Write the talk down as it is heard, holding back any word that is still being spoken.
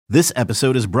This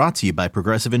episode is brought to you by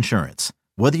Progressive Insurance.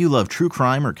 Whether you love true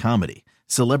crime or comedy,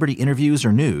 celebrity interviews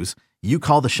or news, you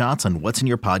call the shots on what's in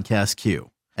your podcast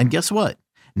queue. And guess what?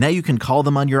 Now you can call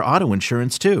them on your auto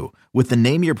insurance too with the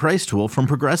Name Your Price tool from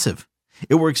Progressive.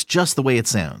 It works just the way it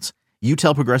sounds. You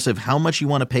tell Progressive how much you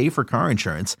want to pay for car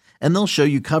insurance, and they'll show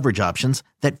you coverage options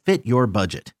that fit your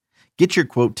budget. Get your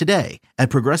quote today at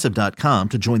Progressive.com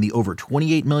to join the over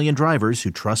 28 million drivers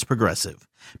who trust Progressive.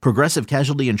 Progressive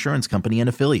Casualty Insurance Company and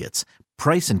Affiliates.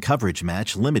 Price and coverage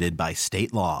match limited by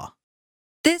state law.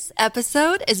 This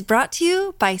episode is brought to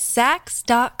you by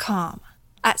Sax.com.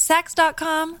 At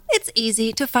Sax.com, it's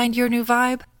easy to find your new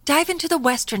vibe. Dive into the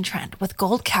Western trend with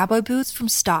gold cowboy boots from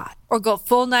Stott, or go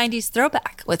full 90s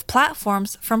throwback with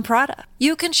platforms from Prada.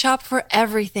 You can shop for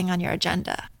everything on your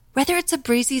agenda, whether it's a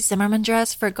breezy Zimmermann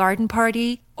dress for a garden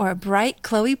party or a bright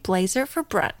Chloe blazer for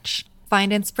brunch.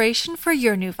 Find inspiration for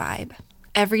your new vibe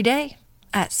every day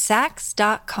at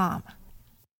Sax.com.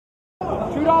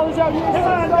 $2 out here.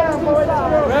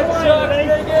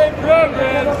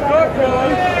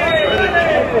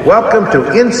 Welcome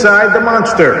to Inside the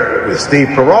Monster with Steve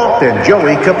Perrault and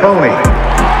Joey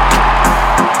Capone.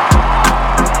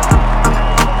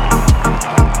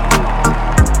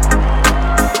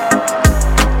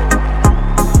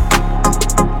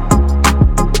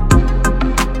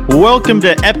 Welcome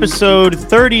to episode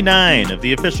 39 of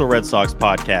the official Red Sox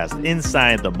podcast,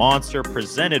 Inside the Monster,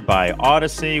 presented by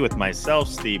Odyssey, with myself,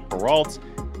 Steve Perrault,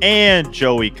 and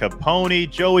Joey Capone.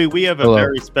 Joey, we have a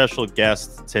very special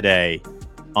guest today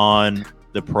on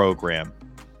the program.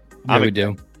 Yeah, we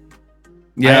do.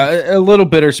 Yeah, a little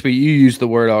bittersweet. You used the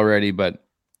word already, but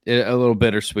a little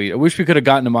bittersweet. I wish we could have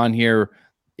gotten him on here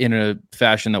in a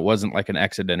fashion that wasn't like an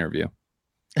exit interview.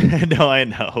 No, I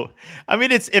know. I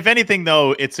mean, it's, if anything,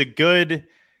 though, it's a good,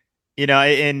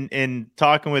 in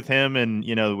talking with him, and,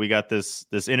 we got this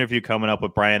interview coming up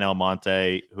with Bryan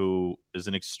Almonte, who is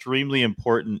an extremely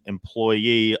important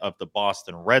employee of the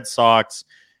Boston Red Sox.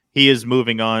 He is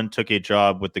moving on, took a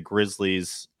job with the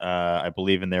Grizzlies, I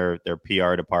believe, in their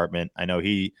PR department. I know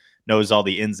he knows all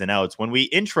the ins and outs. When we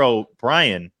intro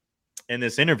Bryan in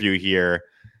this interview here,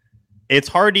 it's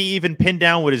hard to even pin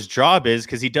down what his job is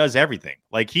because he does everything.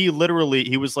 Like, he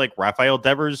was like Rafael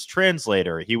Devers'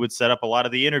 translator. He would set up a lot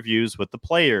of the interviews with the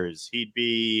players. He'd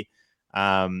be,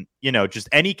 just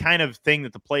any kind of thing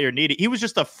that the player needed. He was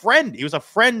just a friend. He was a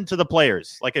friend to the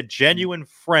players, like a genuine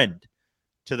friend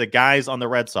to the guys on the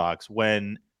Red Sox.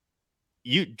 When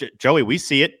Joey, we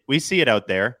see it out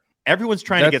there. Everyone's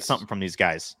trying to get something from these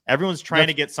guys. Everyone's trying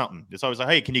to get something. It's always like,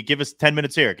 hey, can you give us 10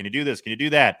 minutes here? Can you do this? Can you do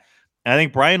that? And I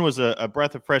think Bryan was a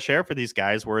breath of fresh air for these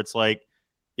guys, where it's like,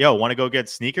 yo, want to go get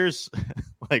sneakers?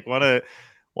 Like, want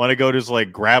to go just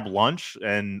like grab lunch?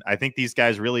 And I think these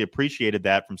guys really appreciated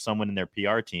that from someone in their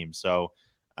PR team. So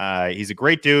he's a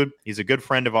great dude. He's a good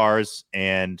friend of ours.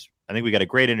 And I think we got a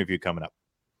great interview coming up.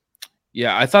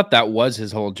 Yeah, I thought that was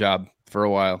his whole job for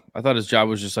a while. I thought his job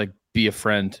was just like be a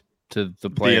friend to the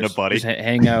players. Being a buddy. Just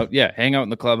hang out. Yeah, hang out in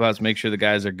the clubhouse, make sure the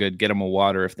guys are good, get them a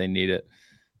water if they need it.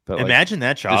 But imagine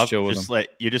that job. Just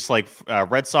like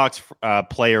Red Sox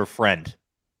player friend.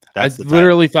 I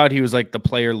literally thought he was like the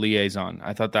player liaison.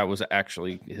 I thought that was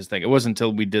actually his thing. It wasn't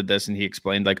until we did this and he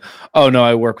explained like, oh no,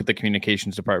 I work with the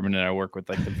communications department and I work with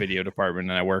like the video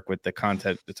department and I work with the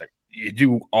content. It's like, you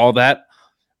do all that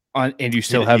and you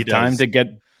still have time to get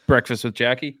breakfast with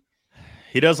Jackie?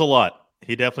 He does a lot.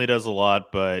 He definitely does a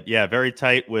lot. But yeah, very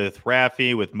tight with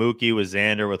Raffy, with Mookie, with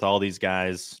Xander, with all these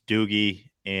guys,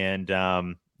 Doogie. And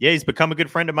yeah, he's become a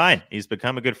good friend of mine. He's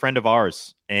become a good friend of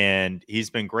ours. And he's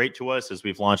been great to us as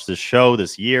we've launched this show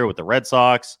this year with the Red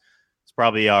Sox. It's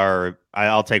probably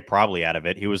I'll take probably out of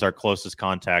it. He was our closest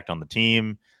contact on the team.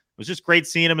 It was just great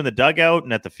seeing him in the dugout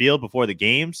and at the field before the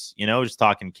games, just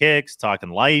talking kicks,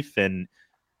 talking life, and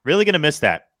really going to miss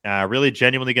that. Really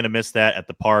genuinely going to miss that at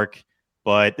the park.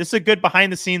 But this is a good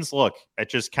behind the scenes look at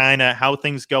just kind of how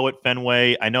things go at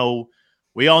Fenway. I know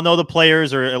we all know the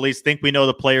players, or at least think we know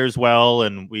the players well,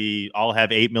 and we all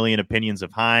have 8 million opinions of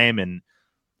Heim and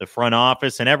the front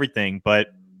office and everything. But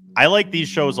I like these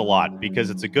shows a lot because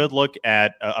it's a good look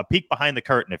at a peek behind the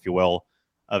curtain, if you will,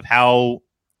 of how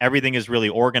everything is really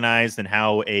organized and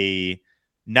how a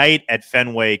night at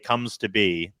Fenway comes to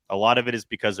be. A lot of it is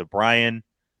because of Bryan,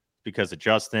 because of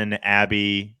Justin,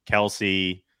 Abby,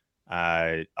 Kelsey,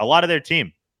 a lot of their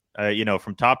team,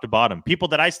 from top to bottom. People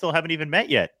that I still haven't even met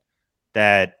yet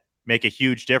that make a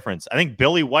huge difference. I think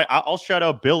Billy White, I'll shout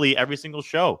out Billy every single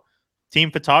show.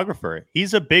 Team photographer.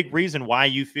 He's a big reason why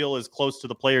you feel as close to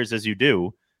the players as you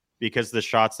do, because of the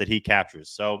shots that he captures.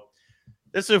 So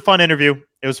this is a fun interview.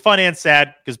 It was fun and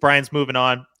sad because Bryan's moving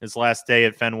on. His last day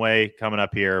at Fenway coming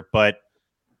up here. But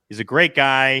He's a great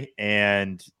guy,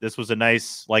 and this was a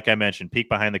nice, like I mentioned, peek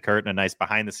behind the curtain, a nice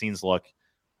behind-the-scenes look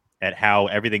at how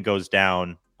everything goes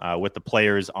down with the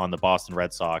players on the Boston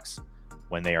Red Sox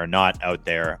when they are not out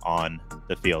there on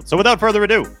the field. So without further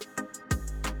ado,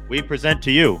 we present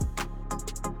to you,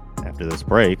 after this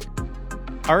break,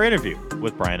 our interview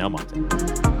with Bryan Almonte.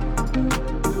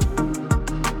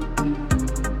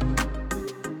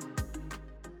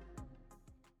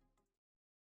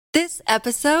 This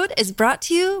episode is brought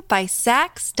to you by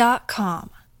Sax.com.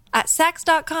 At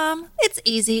Sax.com, it's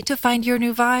easy to find your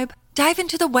new vibe. Dive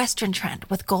into the Western trend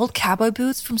with gold cowboy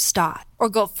boots from Stott, or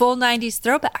go full 90s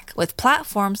throwback with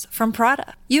platforms from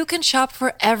Prada. You can shop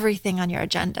for everything on your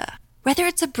agenda, whether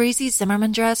it's a breezy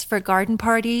Zimmermann dress for a garden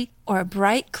party or a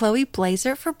bright Chloe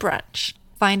blazer for brunch.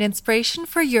 Find inspiration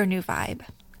for your new vibe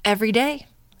every day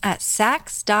at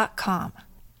Sax.com.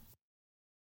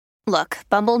 Look,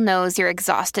 Bumble knows you're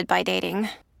exhausted by dating.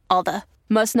 All the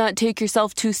must not take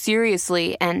yourself too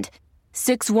seriously and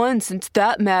 6'1" since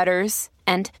that matters.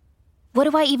 And what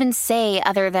do I even say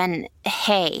other than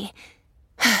hey?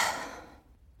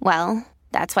 Well,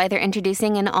 that's why they're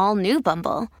introducing an all-new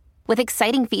Bumble with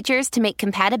exciting features to make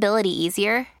compatibility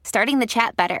easier, starting the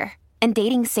chat better, and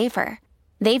dating safer.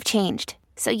 They've changed,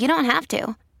 so you don't have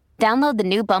to. Download the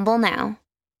new Bumble now.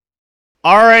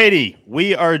 Alrighty,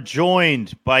 we are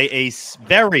joined by a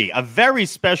very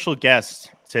special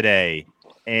guest today,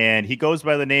 and he goes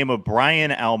by the name of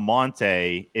Bryan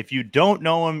Almonte. If you don't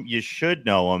know him, you should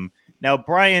know him. Now,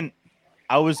 Bryan,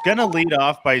 I was going to lead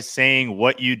off by saying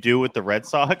what you do with the Red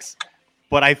Sox,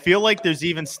 but I feel like there's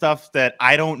even stuff that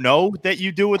I don't know that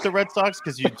you do with the Red Sox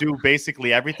because you do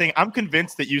basically everything. I'm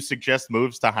convinced that you suggest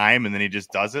moves to Heim and then he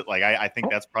just does it. Like, I think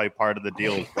that's probably part of the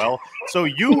deal as well. So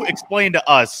you explain to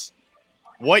us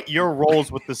what your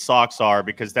roles with the Sox are,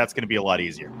 because that's going to be a lot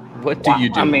easier. What do you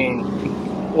do? I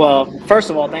mean, well,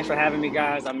 first of all, thanks for having me,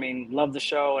 guys. I mean, love the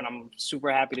show, and I'm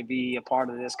super happy to be a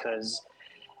part of this because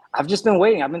I've just been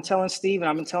waiting. I've been telling Steve and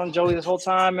I've been telling Joey this whole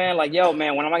time, man, like, yo,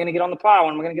 man, when am I going to get on the pod?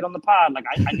 When am I going to get on the pod? Like,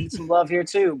 I need some love here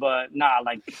too. But nah,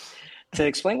 like, to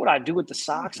explain what I do with the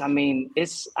Sox, I mean,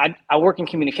 I work in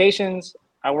communications.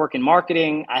 I work in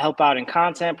marketing. I help out in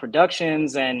content,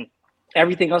 productions, and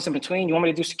everything else in between. You want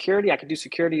me to do security? I could do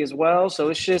security as well. So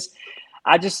it's just,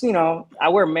 I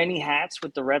wear many hats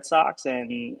with the Red Sox, and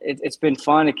it's been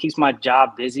fun. It keeps my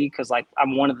job busy because, like,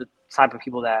 I'm one of the type of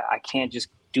people that I can't just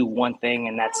do one thing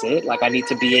and that's it. Like, I need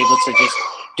to be able to just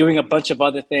doing a bunch of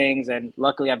other things. And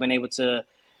luckily I've been able to,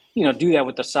 do that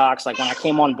with the Sox. Like, when I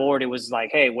came on board, it was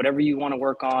like, hey, whatever you want to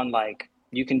work on, like,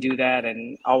 you can do that,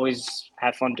 and always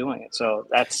had fun doing it. So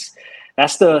that's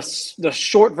the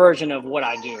short version of what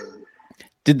I do.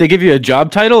 Did they give you a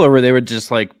job title, or were they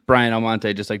just like Bryan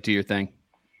Almonte, just like do your thing?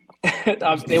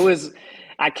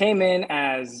 I came in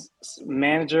as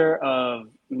manager of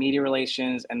media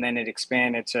relations, and then it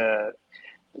expanded to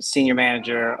senior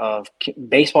manager of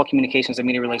baseball communications and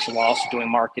media relations while also doing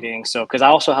marketing. So, because I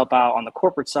also help out on the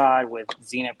corporate side with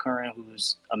Zenab Curran,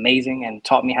 who's amazing and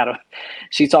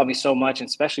she taught me so much, and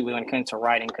especially when it came to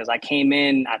writing, because I came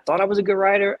in, I thought I was a good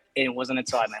writer, and it wasn't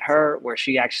until I met her where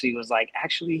she actually was like,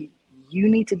 you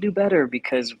need to do better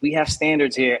because we have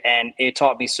standards here. And it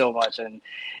taught me so much, and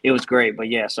it was great. But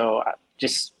yeah, so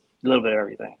just a little bit of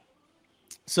everything.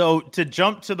 So to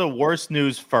jump to the worst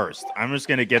news first, I'm just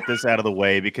going to get this out of the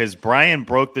way because Bryan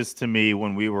broke this to me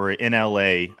when we were in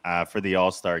LA for the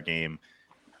All-Star game.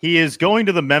 He is going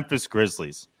to the Memphis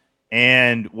Grizzlies.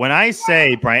 And when I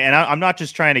say, Bryan, and I'm not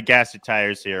just trying to gas your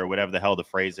tires here or whatever the hell the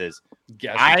phrase is. Put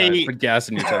gas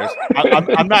in your tires.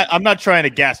 I'm not trying to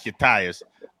gas your tires.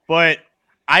 But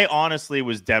I honestly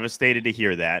was devastated to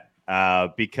hear that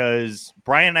because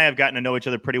Bryan and I have gotten to know each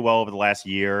other pretty well over the last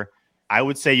year. I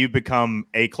would say you've become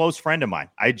a close friend of mine.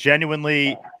 I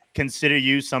genuinely consider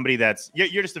you somebody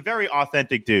you're just a very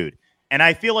authentic dude. And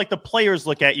I feel like the players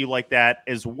look at you like that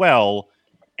as well.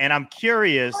 And I'm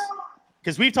curious,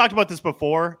 because we've talked about this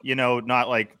before, not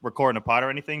like recording a pod or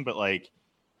anything, but like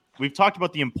we've talked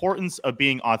about the importance of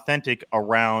being authentic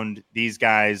around these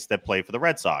guys that play for the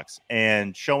Red Sox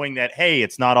and showing that, hey,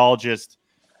 it's not all just,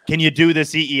 can you do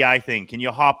this EEI thing? Can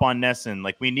you hop on Nesson?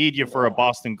 Like, we need you for a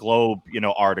Boston Globe,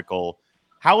 article.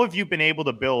 How have you been able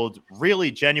to build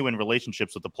really genuine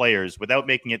relationships with the players without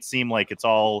making it seem like it's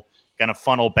all going to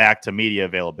funnel back to media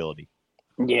availability?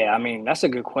 Yeah, I mean, that's a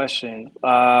good question.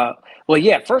 Well,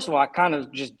 yeah, first of all, I kind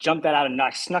of just jumped that out and I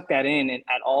snuck that in at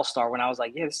All-Star when I was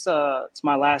like, yeah, it's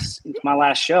my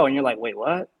last show. And you're like, wait,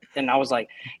 what? And I was like,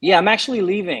 yeah, I'm actually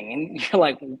leaving. And you're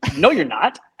like, no, you're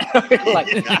not.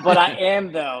 Like, but I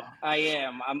am, though. I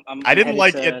am. I didn't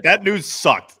like it. That news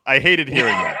sucked. I hated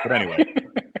hearing that. But anyway.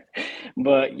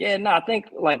 But yeah, no, I think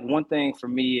like one thing for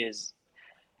me is,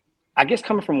 I guess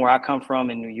coming from where I come from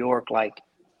in New York, like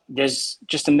there's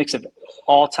just a mix of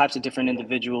all types of different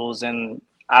individuals. And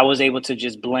I was able to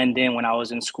just blend in when I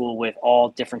was in school with all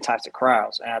different types of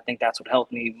crowds. And I think that's what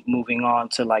helped me moving on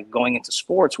to like going into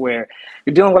sports where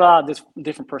you're dealing with a lot of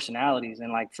different personalities.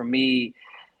 And like for me,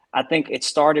 I think it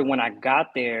started when I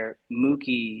got there.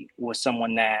 Mookie was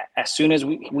someone that as soon as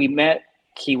we met,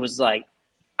 he was like,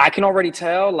 I can already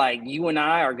tell like you and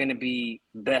I are going to be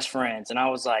best friends. And I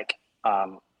was like,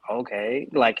 okay,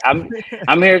 like I'm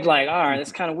here like, all right,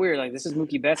 that's kind of weird. Like this is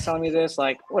Mookie Betts telling me this,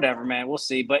 like whatever, man, we'll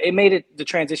see. But it made the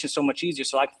transition so much easier.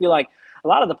 So I feel like a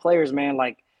lot of the players, man,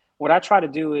 like what I try to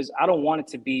do is I don't want it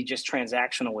to be just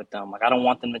transactional with them. Like I don't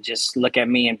want them to just look at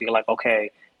me and be like,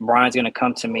 okay, Brian's going to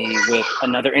come to me with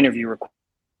another interview request.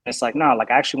 It's like, no,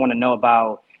 like I actually want to know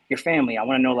about your family. I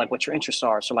want to know like what your interests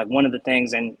are. So like one of the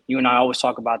things, and you and I always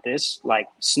talk about this, like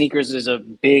sneakers is a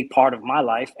big part of my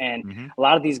life. And a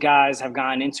lot of these guys have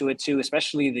gotten into it too,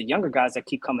 especially the younger guys that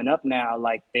keep coming up now.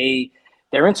 Like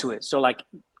they're into it. So like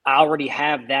I already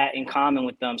have that in common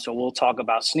with them. So we'll talk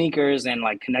about sneakers and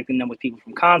like connecting them with people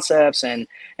from Concepts and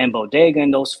Bodega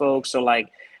and those folks. So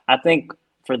like I think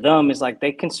for them is like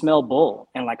they can smell bull,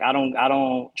 and like I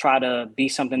don't try to be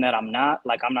something that I'm not.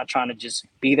 Like I'm not trying to just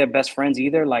be their best friends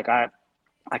either. Like I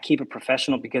keep it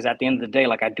professional because at the end of the day,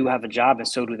 like I do have a job and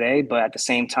so do they. But at the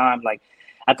same time, like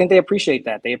I think they appreciate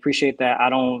that. They appreciate that I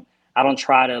don't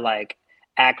try to like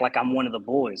act like I'm one of the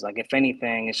boys. Like if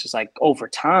anything, it's just like over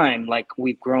time, like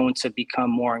we've grown to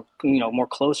become more, more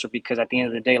closer, because at the end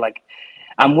of the day, like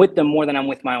I'm with them more than I'm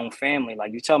with my own family.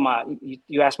 Like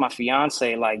you ask my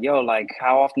fiance, like, yo, like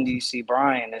how often do you see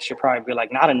Brian? And she'll probably be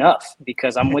like, not enough,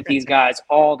 because I'm with these guys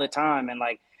all the time. And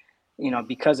like,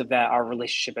 because of that, our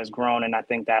relationship has grown. And I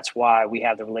think that's why we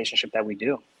have the relationship that we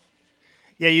do.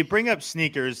 Yeah, you bring up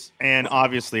sneakers, and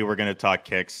obviously we're going to talk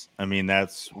kicks. I mean,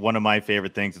 that's one of my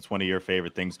favorite things. It's one of your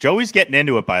favorite things. Joey's getting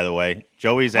into it, by the way.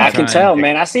 I can tell,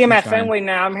 man. I see him at Fenway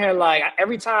now. I'm here like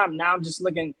every time. Now I'm just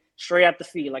looking straight at the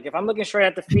feet. Like if I'm looking straight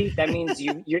at the feet, that means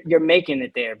you're making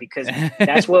it there, because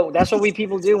that's what we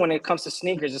people do when it comes to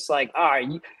sneakers. It's like, all right,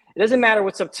 it doesn't matter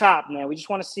what's up top, man. We just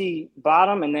want to see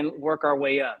bottom and then work our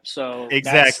way up. So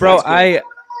exactly, bro.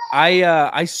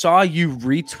 I saw you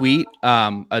retweet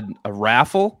a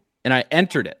raffle, and I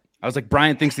entered it. I was like,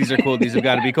 Brian thinks these are cool. These have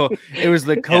got to be cool. It was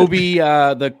the Kobe,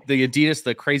 the Adidas,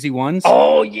 the crazy ones.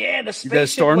 Oh yeah, the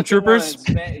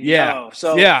stormtroopers.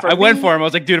 Yeah, I went for him. I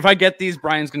was like, dude, if I get these,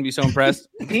 Brian's gonna be so impressed.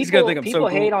 He's gonna think I'm so cool.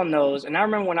 People hate on those, and I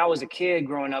remember when I was a kid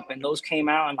growing up, and those came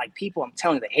out, and like people, I'm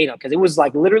telling you, they hate them because it was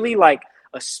like literally like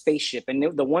a spaceship,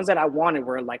 and the ones that I wanted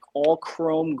were like all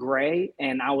chrome gray,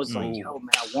 and I was like, yo,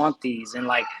 man, I want these, and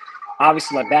like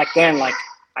obviously like back then, like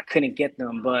I couldn't get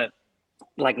them, but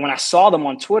like when I saw them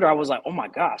on Twitter, I was like, oh my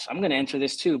gosh, I'm gonna enter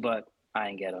this too, but I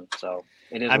didn't get them. So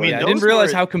it is. I mean, I didn't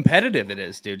realize how competitive it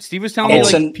is, dude. Steve was telling me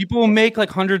like people will make like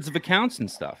hundreds of accounts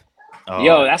and stuff.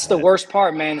 Yo, that's the worst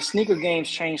part, man. The sneaker game's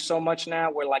changed so much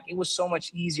now, where like it was so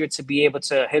much easier to be able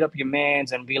to hit up your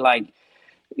mans and be like,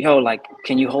 yo, like,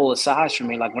 can you hold a size for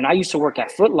me? Like when I used to work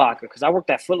at Foot Locker, because I worked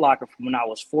at Foot Locker from when I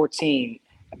was 14.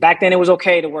 Back then it was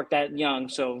okay to work that young,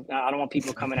 so I don't want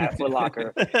people coming at Foot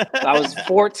Locker. So I was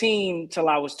 14 till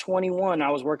I was 21. I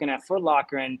was working at Foot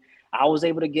Locker, and I was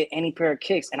able to get any pair of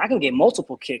kicks, and I can get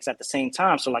multiple kicks at the same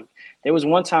time. So like there was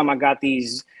one time I got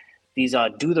these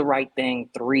Do the Right Thing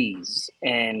 3s,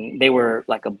 and they were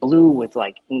like a blue with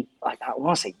like I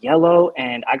want to say yellow,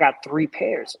 and I got 3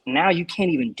 pairs. Now you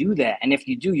can't even do that, and if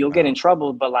you do, you'll get in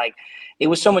trouble. But like it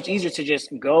was so much easier to just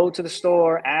go to the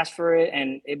store, ask for it,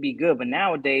 and it'd be good. But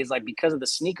nowadays, like because of the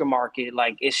sneaker market,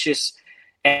 like it's just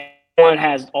everyone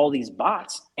has all these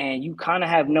bots, and you kind of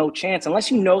have no chance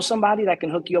unless you know somebody that can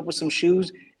hook you up with some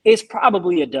shoes. It's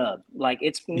probably a dub. Like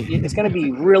it's going to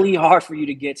be really hard for you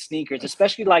to get sneakers,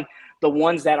 especially like the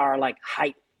ones that are like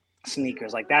hype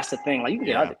sneakers. Like that's the thing. Like you can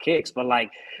get other kicks, but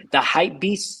like the hype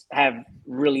beasts have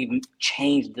really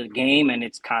changed the game, and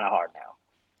it's kind of hard now.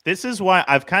 This is why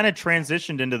I've kind of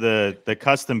transitioned into the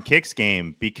custom kicks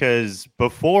game, because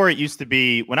before it used to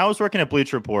be when I was working at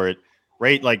Bleach Report,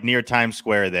 right, like near Times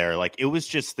Square there, like it was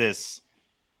just this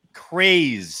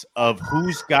craze of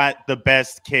who's got the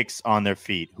best kicks on their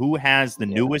feet, who has the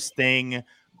newest thing,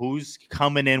 who's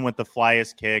coming in with the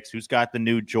flyest kicks, who's got the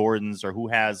new Jordans, or who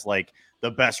has like the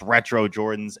best retro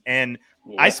Jordans. And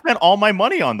I spent all my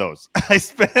money on those. I was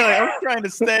trying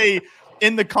to stay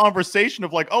in the conversation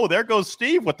of like, oh, there goes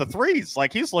Steve with the 3s.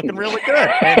 Like he's looking really good.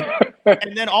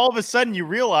 And then all of a sudden you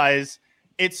realize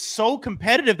it's so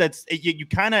competitive that you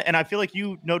kind of, and I feel like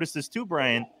you noticed this too,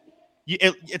 Brian,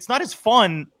 it's not as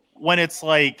fun when it's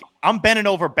like I'm bending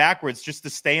over backwards just to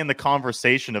stay in the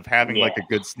conversation of having like a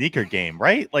good sneaker game,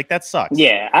 right? Like that sucks.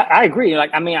 Yeah, I agree.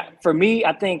 Like, I mean, for me,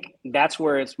 I think that's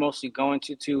where it's mostly going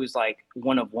to is like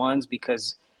one of ones,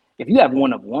 because if you have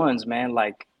one of ones, man,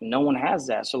 like no one has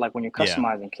that. So like when you're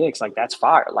customizing kicks, like that's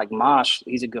fire. Like Mosh,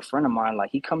 he's a good friend of mine.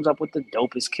 Like he comes up with the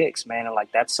dopest kicks, man. And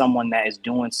like that's someone that is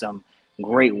doing some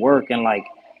great work. And like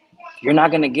you're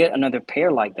not going to get another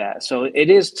pair like that. So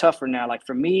it is tougher now. Like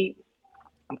for me,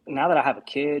 now that I have a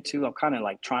kid too, I'm kind of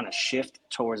like trying to shift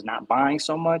towards not buying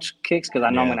so much kicks, because I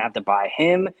know I'm going to have to buy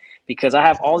him, because I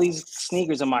have all these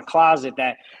sneakers in my closet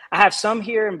that I have some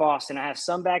here in Boston. I have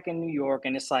some back in New York.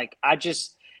 And it's like,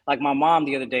 like my mom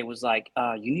the other day was like,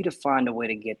 you need to find a way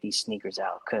to get these sneakers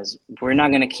out, because we're not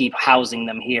going to keep housing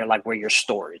them here like we're your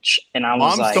storage. And I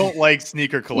was like, moms don't like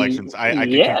sneaker collections. I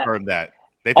can confirm that.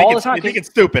 They think it's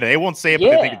stupid. They won't say it, but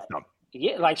they think it's dumb.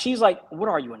 Yeah, like she's like, what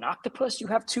are you, an octopus? You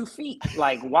have 2 feet.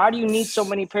 Like, why do you need so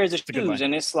many pairs of shoes?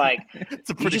 And it's like,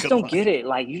 you just don't get it.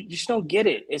 Like, you just don't get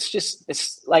it.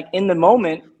 It's like in the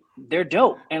moment, they're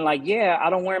dope. And like, yeah, I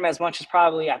don't wear them as much as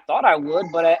probably I thought I would,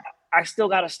 but I still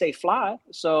got to stay fly.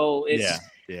 So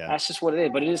that's just what it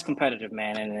is. But it is competitive,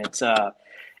 man. And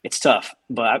it's tough.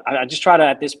 But I just try to,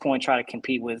 at this point, try to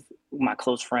compete with my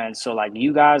close friends. So like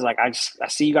you guys, like I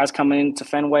see you guys coming into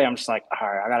Fenway. I'm just like, all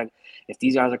right, if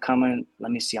these guys are coming,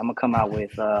 let me see. I'm going to come out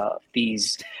with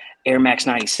these Air Max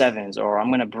 97s, or I'm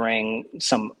going to bring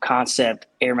some concept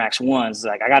Air Max 1s.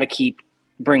 Like, I got to keep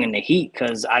bringing the heat,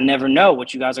 because I never know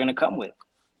what you guys are going to come with.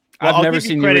 Well, I've never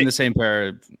seen you in the same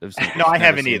pair of sneakers. No, I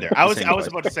haven't either. I was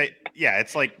about to say, yeah,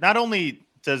 it's like not only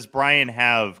does Bryan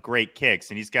have great kicks,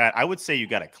 and I would say you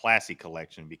got a classy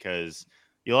collection, because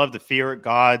you'll have the Fear of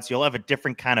Gods. You'll have a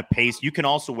different kind of pace. You can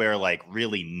also wear like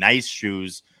really nice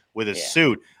shoes with a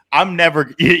suit. You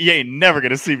ain't never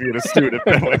gonna see me in a suit at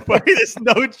Fenway Park. There's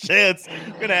no chance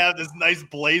I'm gonna have this nice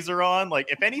blazer on. Like,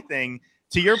 if anything,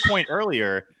 to your point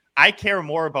earlier, I care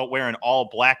more about wearing all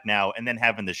black now and then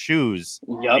having the shoes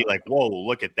be like, whoa,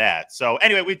 look at that. So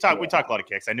anyway, we talk a lot of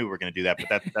kicks. I knew we were gonna do that,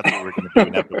 but that's what we're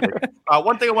gonna do.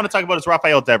 One thing I want to talk about is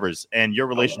Rafael Devers and your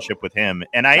relationship with him.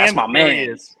 And that's my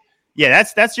man. Yeah,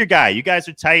 that's your guy. You guys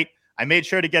are tight. I made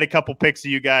sure to get a couple pics of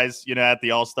you guys, at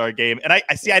the All-Star game. And I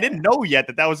didn't know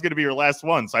yet that was going to be your last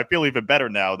one. So I feel even better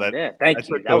now that thank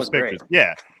you. That was pictures. Great.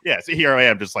 Yeah. Yeah. So here I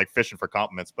am just like fishing for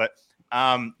compliments. But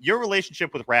your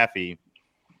relationship with Rafi,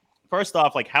 first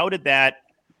off, like how did that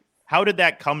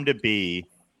come to be?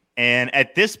 And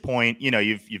at this point,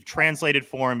 you've translated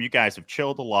for him. You guys have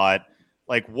chilled a lot.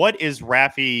 Like, what is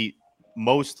Rafi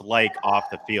most like off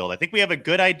the field? I think we have a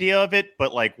good idea of it,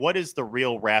 but like, what is the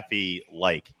real Rafi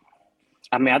like?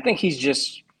 I mean, I think he's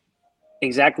just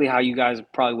exactly how you guys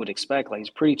probably would expect. Like, he's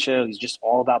pretty chill. He's just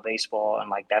all about baseball. And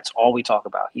like, that's all we talk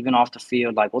about, even off the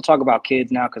field. Like, we'll talk about kids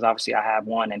now, because obviously I have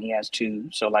one and he has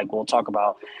 2. So like, we'll talk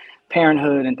about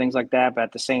parenthood and things like that. But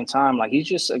at the same time, like, he's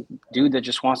just a dude that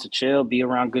just wants to chill, be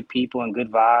around good people and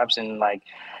good vibes. And like,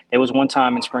 there was one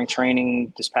time in spring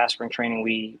training, this past spring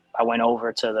training, I went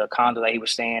over to the condo that he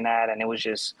was staying at, and it was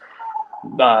just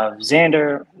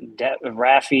Xander,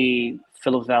 Rafi,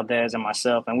 Philip Valdez, and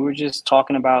myself, and we were just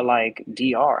talking about like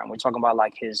DR, and we're talking about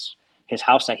like his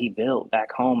house that he built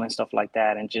back home and stuff like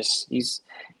that. And just he's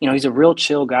a real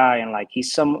chill guy, and like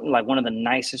he's one of the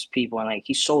nicest people, and like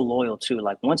he's so loyal too.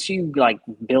 Like once you like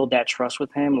build that trust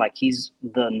with him, like he's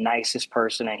the nicest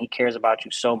person, and he cares about you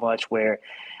so much. Where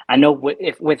I know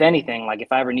with anything, like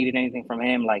if I ever needed anything from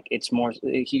him, like it's more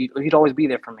he'd always be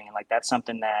there for me. And like that's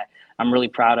something that I'm really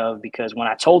proud of, because when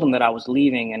I told him that I was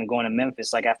leaving and going to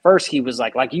Memphis, like at first he was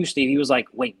like you, Steve, he was like,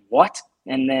 wait, what?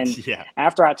 And then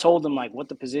after I told him like what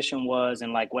the position was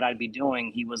and like what I'd be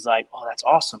doing, he was like, oh, that's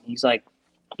awesome. He's like,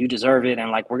 you deserve it.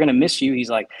 And like, we're going to miss you. He's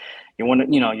like,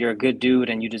 you're a good dude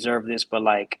and you deserve this, but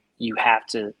like, you have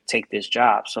to take this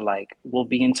job. So like, we'll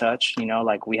be in touch,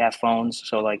 like we have phones.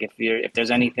 So like, if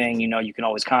there's anything, you can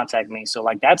always contact me. So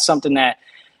like, that's something that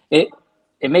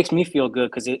it makes me feel good,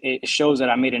 because it shows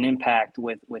that I made an impact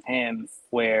with him,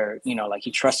 where, like he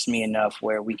trusts me enough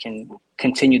where we can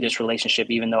continue this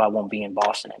relationship, even though I won't be in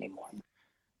Boston anymore.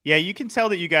 Yeah, you can tell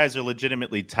that you guys are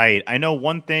legitimately tight. I know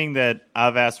one thing that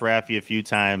I've asked Rafi a few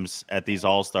times at these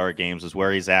All-Star games is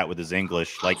where he's at with his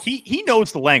English. Like he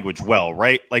knows the language well,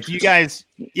 right? Like you guys,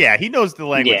 he knows the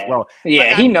language well.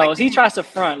 Yeah, he knows. He tries to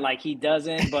front like he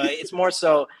doesn't, but it's more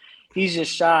so he's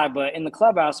just shy. But in the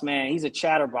clubhouse, man, he's a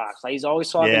chatterbox. Like he's always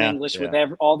talking English with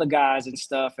all the guys and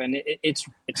stuff. And it's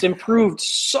improved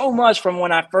so much from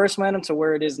when I first met him to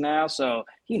where it is now. So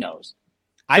he knows.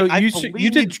 So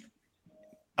you did.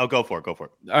 Oh, go for it. All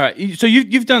right. So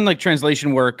you've done like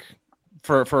translation work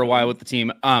for a while with the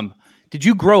team. Did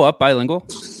you grow up bilingual?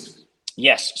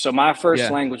 Yes. So my first Yeah.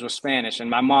 language was Spanish, and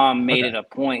my mom made Okay. it a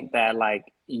point that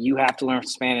like you have to learn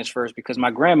Spanish first because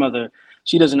my grandmother,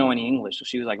 she doesn't know any English. So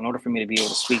she was like, in order for me to be able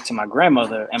to speak to my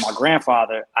grandmother and my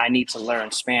grandfather, I need to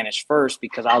learn Spanish first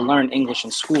because I learned English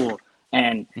in school.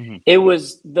 And Hmm. it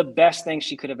was the best thing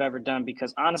she could have ever done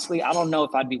because honestly, I don't know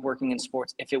if I'd be working in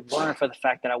sports if it weren't for the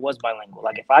fact that I was bilingual.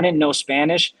 Like if I didn't know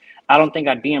Spanish, I don't think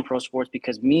I'd be in pro sports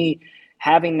because me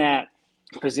having that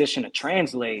position to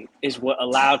translate is what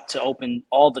allowed to open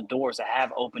all the doors that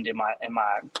have opened in my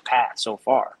path so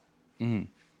far. Hmm.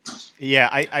 Yeah,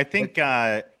 I think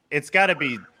it's got to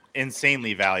be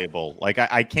insanely valuable. Like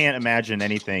I can't imagine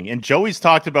anything. And Joey's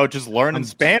talked about just learning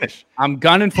Spanish. I'm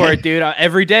gunning for it, dude.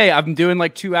 Every day I'm doing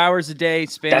like 2 hours a day,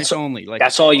 Spanish only. Like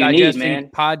that's all you need, digesting man.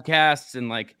 podcasts and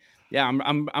like, yeah,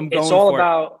 I'm It's going all for it.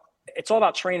 about it's all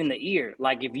about training the ear.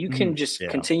 Like if you can just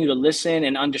continue to listen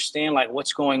and understand like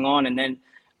what's going on, and then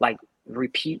like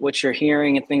repeat what you're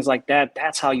hearing and things like that,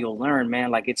 that's how you'll learn, man.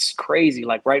 Like it's crazy.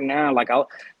 Like right now, like I'll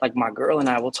like my girl and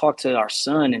I will talk to our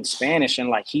son in Spanish, and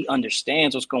like he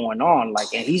understands what's going on.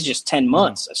 Like, and he's just 10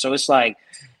 months, so it's like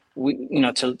we,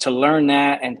 to learn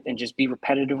that and just be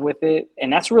repetitive with it,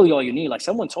 and that's really all you need. Like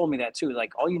someone told me that too.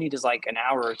 Like all you need is like an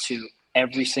hour or two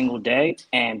every single day,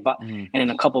 and in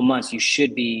a couple months you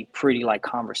should be pretty like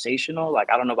conversational.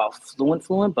 Like I don't know about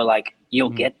fluent, but like you'll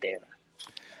get there.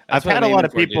 I've had a lot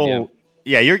of people.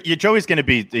 Yeah, you're Joey's going to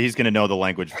be. He's going to know the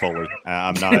language fully.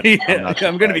 I'm not.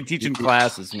 I'm going to be teaching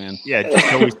classes, man. Yeah,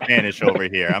 Joey's Spanish over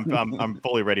here. I'm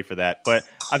fully ready for that. But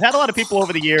I've had a lot of people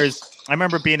over the years. I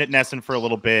remember being at Nesson for a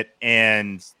little bit,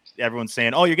 and everyone's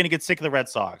saying, "Oh, you're going to get sick of the Red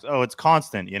Sox. Oh, it's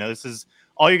constant. You know, this is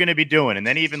all you're going to be doing." And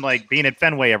then even like being at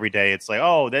Fenway every day, it's like,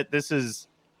 "Oh, this is."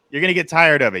 You're going to get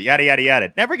tired of it, yada, yada,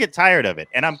 yada. Never get tired of it.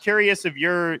 And I'm curious of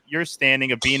your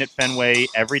standing of being at Fenway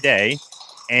every day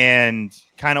and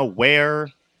kind of where,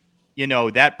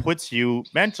 that puts you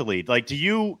mentally. Like, did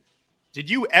you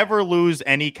ever lose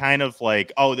any kind of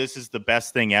like, oh, this is the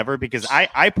best thing ever? Because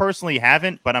I personally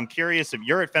haven't, but I'm curious if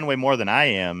you're at Fenway more than I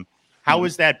am. How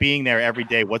is that being there every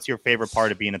day? What's your favorite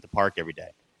part of being at the park every day?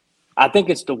 I think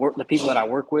it's the people that I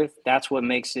work with. That's what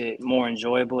makes it more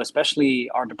enjoyable, especially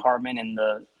our department and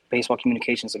the baseball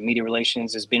communications and media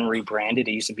relations has been rebranded.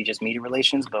 It used to be just media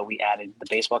relations, but we added the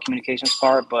baseball communications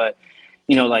part. But,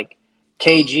 like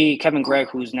KG, Kevin Gregg,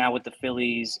 who's now with the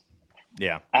Phillies,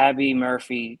 Abby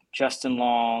Murphy, Justin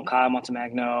Long, Kyle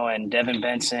Montemagno, and Devin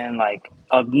Benson, like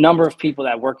a number of people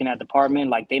that work in that department,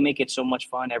 like they make it so much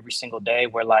fun every single day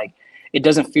where like it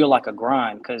doesn't feel like a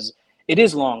grind because it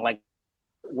is long. Like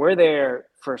we're there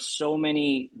for so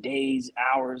many days,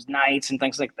 hours, nights, and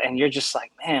things like that. And you're just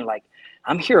like, man, like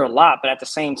I'm here a lot. But at the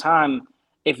same time,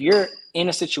 if you're in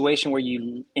a situation where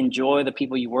you enjoy the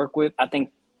people you work with, I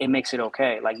think it makes it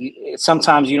okay. Like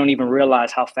sometimes you don't even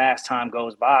realize how fast time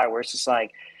goes by where it's just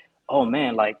like, oh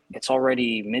man, like it's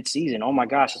already mid-season. Oh my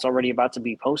gosh, it's already about to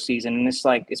be postseason. And it's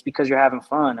like, it's because you're having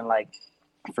fun. And like,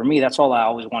 for me, that's all I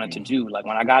always wanted to do. Like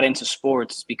when I got into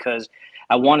sports, it's because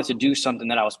I wanted to do something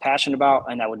that I was passionate about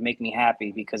and that would make me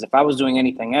happy. Because if I was doing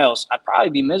anything else, I'd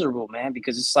probably be miserable, man,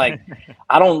 because it's like,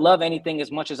 I don't love anything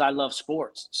as much as I love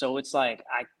sports. So it's like,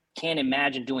 I can't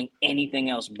imagine doing anything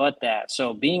else but that.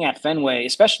 So being at Fenway,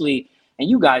 especially, and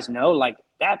you guys know, like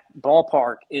that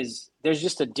ballpark there's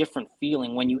just a different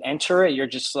feeling when you enter it. You're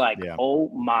just like, oh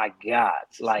my God,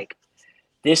 like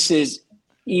this is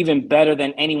even better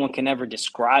than anyone can ever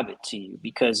describe it to you,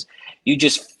 because you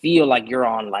just feel like you're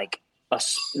on like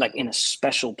in a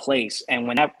special place. And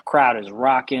when that crowd is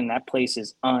rocking, that place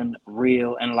is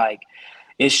unreal. And like,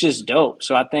 it's just dope.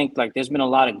 So I think like there's been a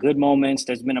lot of good moments.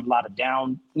 There's been a lot of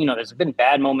there's been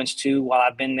bad moments too while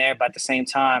I've been there. But at the same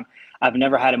time, I've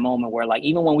never had a moment where like,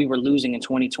 even when we were losing in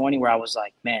 2020, where I was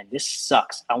like, man, this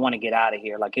sucks. I want to get out of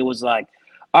here. Like, it was like,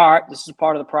 all right, this is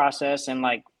part of the process. And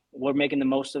like, we're making the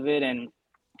most of it. And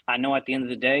I know at the end of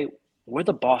the day, we're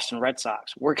the Boston Red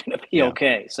Sox. We're going to be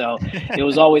okay. So it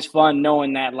was always fun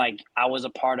knowing that like I was a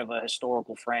part of a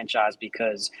historical franchise,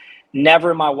 because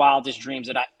never in my wildest dreams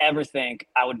did I ever think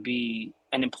I would be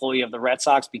an employee of the Red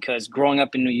Sox, because growing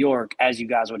up in New York, as you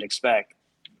guys would expect,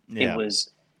 it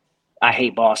was, I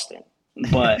hate Boston.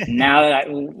 But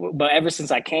but ever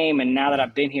since I came and now that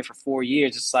I've been here for 4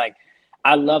 years, it's like,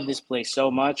 I love this place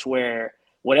so much, where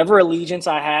whatever allegiance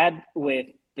I had with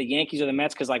the Yankees or the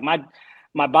Mets, because like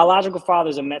my biological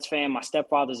father's a Mets fan, my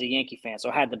stepfather's a Yankee fan, so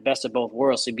I had the best of both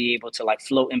worlds to be able to like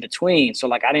float in between. So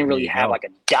like I didn't really have like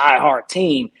a diehard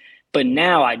team, but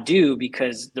now I do,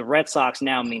 because the Red Sox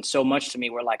now mean so much to me.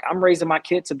 Where like I'm raising my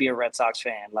kid to be a Red Sox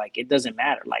fan. Like it doesn't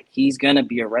matter. Like he's gonna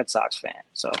be a Red Sox fan.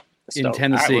 So in dope.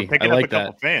 Tennessee. We're picking I like up a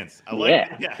couple that. fans. I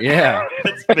like Yeah. Yeah.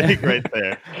 That's big right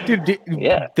there. Dude,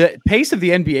 Yeah. the pace of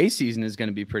the NBA season is going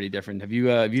to be pretty different. Have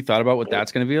you thought about what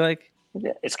that's going to be like?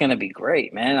 It's gonna be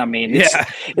great, man. I mean, Yeah.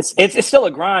 it's still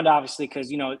a grind, obviously, because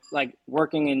like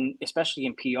working in, especially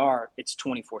in PR, it's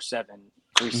 24/7,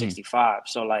 365.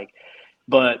 So like,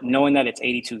 but knowing that it's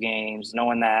 82 games,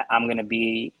 knowing that I'm gonna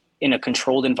be in a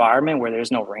controlled environment where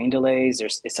there's no rain delays,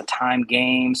 it's a time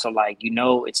game. So like,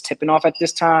 it's tipping off at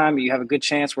this time. You have a good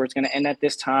chance where it's gonna end at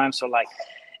this time. So like,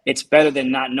 it's better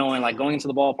than not knowing, like going into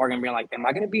the ballpark and being like, am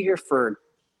I gonna be here for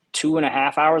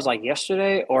 2.5 hours like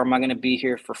yesterday, or am I going to be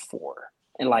here for 4?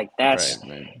 And like, that's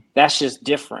just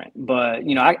different. But,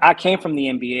 I came from the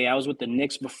NBA. I was with the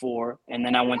Knicks before, and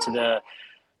then I went to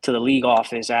the league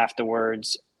office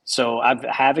afterwards. So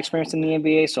have experience in the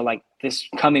NBA. So like, this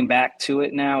coming back to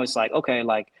it now, it's like, okay,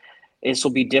 like this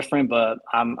will be different, but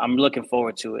I'm looking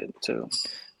forward to it too.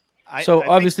 So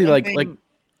obviously like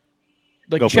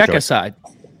check aside,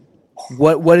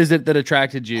 what is it that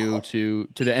attracted you to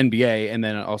the NBA, and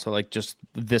then also like just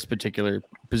this particular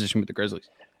position with the Grizzlies?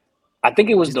 I think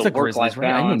it was the Grizzlies, work-life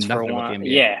right? balance for one.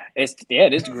 Yeah,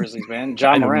 it is the Grizzlies, man.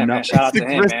 John Morant, man. Shout out to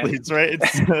him, Grizzlies, man. Right?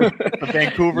 It's the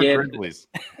Vancouver Grizzlies.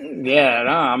 Yeah,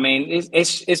 no, I mean,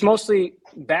 it's mostly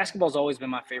basketball's always been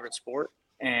my favorite sport,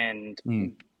 and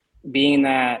being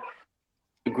that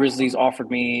the Grizzlies offered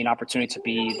me an opportunity to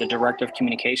be the director of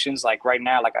communications. Like right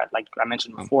now, like I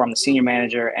mentioned before, I'm the senior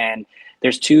manager, and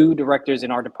there's 2 directors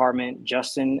in our department,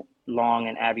 Justin Long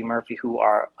and Abby Murphy, who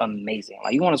are amazing.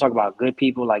 Like, you want to talk about good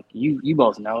people, like you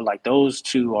both know, like those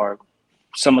 2 are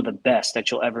some of the best that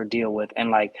you'll ever deal with.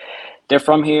 And like, they're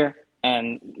from here,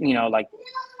 and like,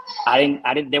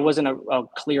 there wasn't a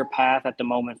clear path at the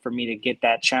moment for me to get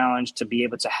that challenge, to be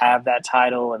able to have that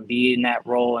title and be in that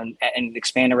role and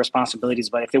expand the responsibilities.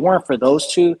 But if it weren't for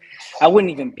those 2, I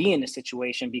wouldn't even be in this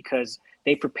situation, because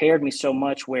they prepared me so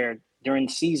much where during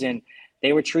the season,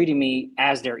 they were treating me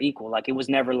as their equal. Like, it was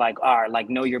never like, all right, like,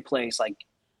 know your place. Like,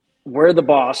 we're the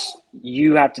boss.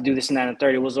 You have to do this and that and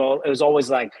third. It was always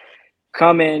like,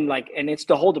 come in, like, and it's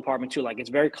the whole department too. Like,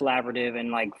 it's very collaborative. And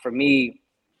like, for me,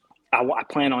 I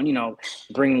plan on,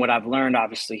 bringing what I've learned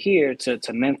obviously here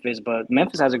to Memphis, but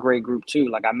Memphis has a great group too.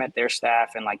 Like, I met their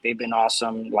staff, and like, they've been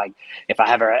awesome. Like, if I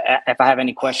have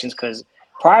any questions, because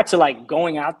prior to like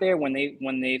going out there, when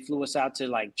they flew us out to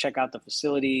like check out the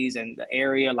facilities and the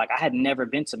area, like, I had never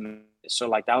been to Memphis. So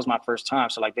like, that was my first time.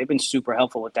 So like, they've been super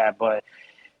helpful with that. But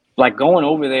like, going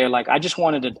over there, like, I just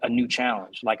wanted a new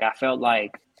challenge. Like, I felt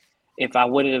like if I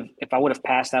would have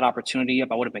passed that opportunity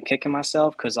up, I would have been kicking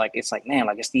myself, because like, it's like, man,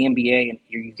 like, it's the NBA, and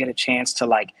you get a chance to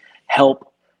like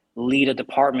help lead a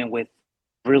department with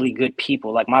really good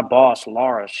people. Like, my boss,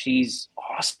 Laura, she's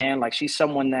awesome, man. Like, she's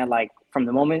someone that, like, from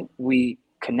the moment we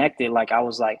connected, like, I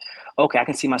was like, okay, I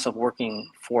can see myself working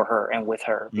for her and with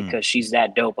her, because she's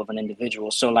that dope of an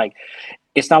individual. So like,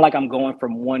 it's not like I'm going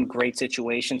from one great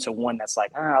situation to one that's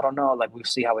like, I don't know, like, we'll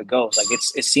see how it goes. Like,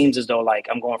 it seems as though like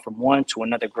I'm going from one to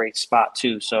another great spot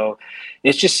too. So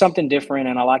it's just something different,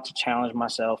 and I like to challenge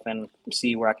myself and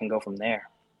see where I can go from there.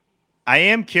 I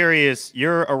am curious.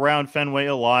 You're around Fenway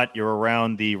a lot. You're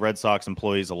around the Red Sox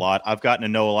employees a lot. I've gotten to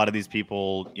know a lot of these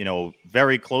people,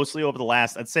 very closely over the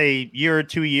last, I'd say, year or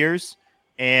 2 years.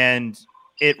 And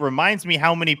it reminds me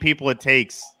how many people it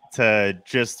takes to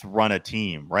just run a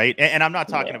team, right? And I'm not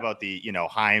talking about the,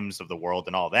 Heims of the world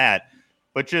and all that,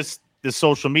 but just the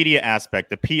social media aspect,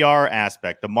 the PR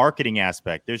aspect, the marketing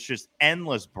aspect. There's just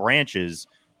endless branches.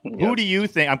 Yep. Who do you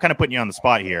think, I'm kind of putting you on the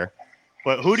spot here,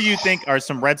 but who do you think are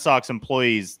some Red Sox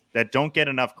employees that don't get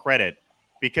enough credit?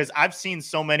 Because I've seen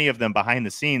so many of them behind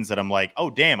the scenes that I'm like,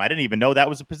 oh, damn, I didn't even know that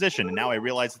was a position. And now I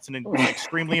realize it's an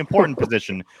extremely important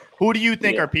position. Who do you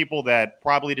think are people that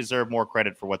probably deserve more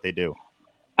credit for what they do?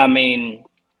 I mean,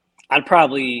 I'd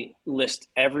probably list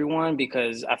everyone,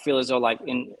 because I feel as though like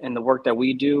in the work that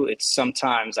we do, it's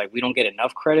sometimes like we don't get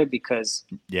enough credit, because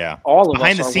all of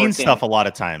behind us the scenes stuff a lot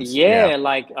of times.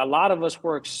 Like a lot of us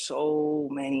work so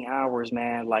many hours,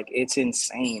 man. Like, it's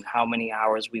insane how many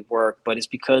hours we work, but it's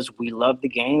because we love the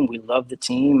game, we love the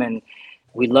team, and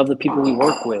we love the people we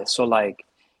work with. So like,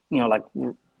 like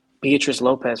Beatrice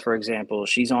Lopez, for example,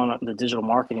 she's on the digital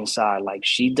marketing side. Like,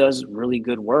 she does really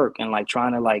good work, and like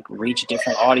trying to like reach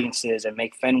different audiences and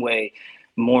make Fenway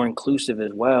more inclusive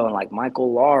as well. And like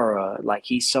Michael Lara, like,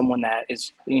 he's someone that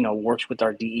is, works with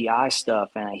our DEI stuff,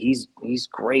 and he's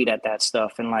great at that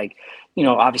stuff. And like,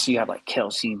 obviously you have like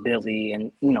Kelsey, Billy,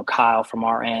 and, Kyle from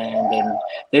our end. And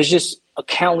there's just a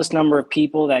countless number of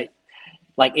people that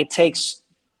like, it takes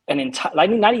an entire, like,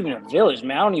 not even a village,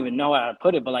 man. I don't even know how to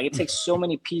put it, but like, it takes so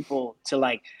many people to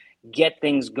like get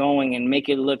things going and make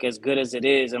it look as good as it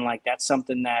is. And like, that's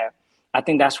something that I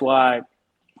think that's why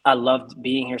I loved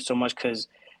being here so much, because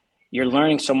you're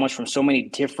learning so much from so many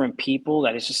different people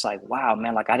that it's just like, wow,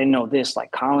 man, like I didn't know this,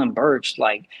 like Colin Birch,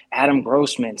 like Adam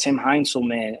Grossman, Tim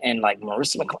Heinzelman, and like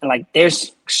Marissa McClellan. Like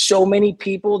there's so many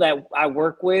people that I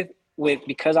work with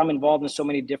because I'm involved in so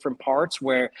many different parts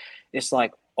where it's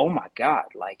like, oh my God,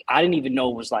 like I didn't even know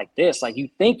it was like this. Like you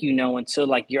think you know until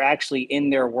like you're actually in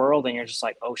their world and you're just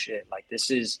like, oh shit, like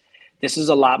this is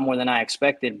a lot more than I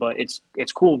expected. But it's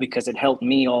cool because it helped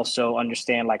me also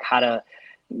understand like how to,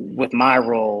 with my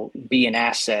role, be an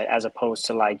asset as opposed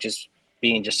to like just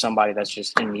being just somebody that's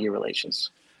just in media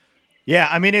relations. Yeah,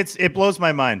 I mean, it blows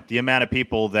my mind the amount of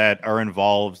people that are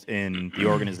involved in the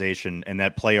organization and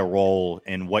that play a role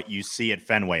in what you see at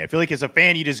Fenway. I feel like as a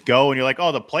fan, you just go and you're like,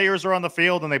 oh, the players are on the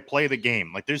field and they play the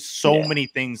game. Like there's so many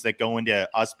things that go into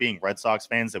us being Red Sox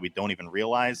fans that we don't even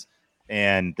realize.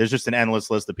 And there's just an endless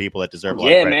list of people that deserve a lot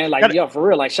of credit. Man, like, yo, for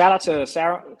real, like, shout out to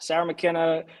Sarah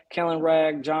McKenna, Kellen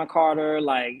Reg, John Carter,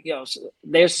 like, yo,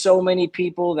 there's so many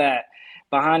people that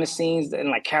behind the scenes, and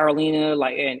like Carolina,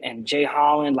 like, and Jay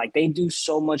Holland, like, they do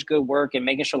so much good work and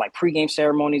making sure like pregame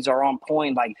ceremonies are on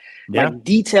point, like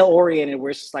detail oriented,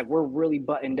 where it's just like we're really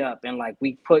buttoned up, and like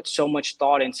we put so much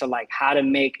thought into like how to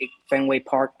make Fenway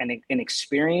Park an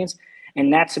experience.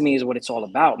 And that to me is what it's all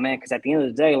about, man. Because at the end of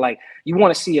the day, like you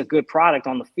want to see a good product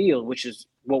on the field, which is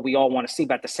what we all want to see.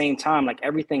 But at the same time, like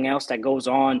everything else that goes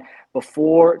on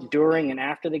before, during, and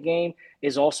after the game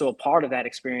is also a part of that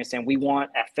experience. And we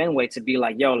want at Fenway to be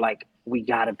like, yo, like we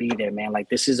got to be there, man. Like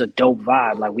this is a dope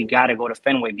vibe. Like we got to go to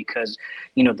Fenway because,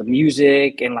 you know, the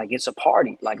music and like it's a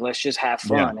party. Like let's just have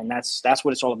fun. And that's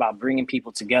what it's all about, bringing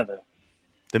people together.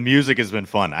 The music has been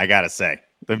fun, I got to say.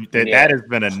 That has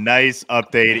been a nice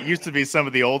update. It used to be some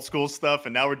of the old school stuff,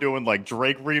 and now we're doing like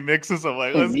Drake remixes. I'm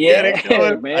like, let's get it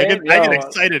going. Man, I get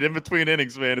excited in between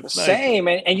innings, man. It's same,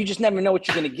 nice. And you just never know what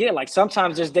you're gonna get. Like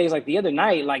sometimes there's days like the other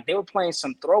night, like they were playing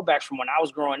some throwbacks from when I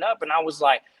was growing up, and I was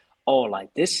like, oh,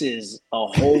 like this is a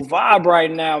whole vibe right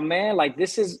now, man. Like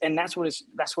this is, and that's what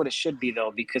it should be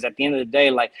though, because at the end of the day,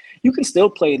 like you can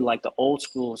still play like the old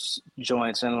school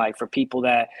joints, and like for people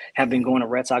that have been going to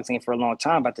Red Sox game for a long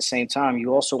time, but at the same time,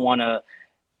 you also want to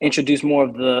introduce more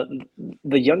of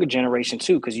the younger generation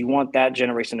too, because you want that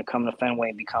generation to come to Fenway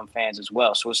and become fans as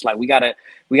well. So it's like we gotta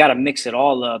mix it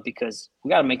all up because we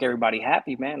gotta make everybody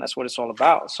happy, man. That's what it's all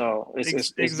about. So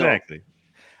it's exactly. Dope.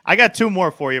 I got two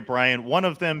more for you, Bryan. One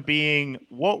of them being,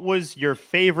 what was your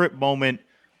favorite moment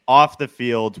off the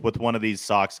field with one of these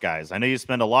Sox guys? I know you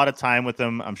spend a lot of time with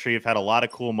them. I'm sure you've had a lot of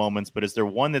cool moments, but is there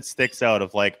one that sticks out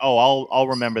of like, oh, I'll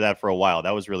remember that for a while?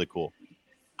 That was really cool.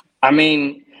 I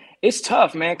mean, it's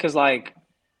tough, man, because like,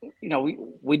 you know,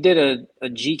 we did a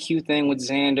GQ thing with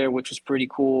Xander, which was pretty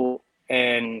cool.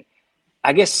 And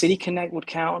I guess City Connect would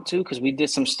count too, because we did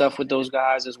some stuff with those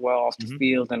guys as well off the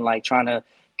field, and like trying to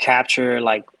capture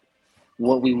like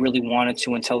what we really wanted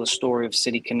to and tell the story of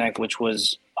City Connect, which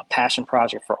was a passion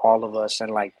project for all of us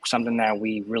and like something that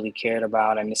we really cared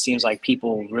about. And it seems like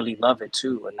people really love it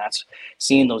too. And that's,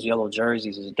 seeing those yellow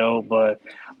jerseys is dope. But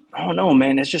I don't know,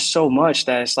 man, there's just so much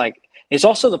that it's like, it's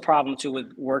also the problem too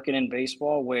with working in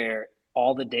baseball where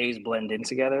all the days blend in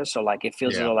together. So like it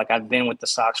feels as though like I've been with the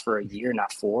Sox for a year,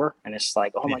 not 4. And it's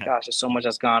like, oh my gosh, there's so much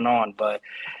that's gone on. But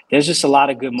there's just a lot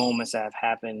of good moments that have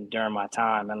happened during my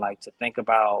time. And like to think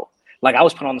about, like I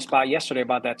was put on the spot yesterday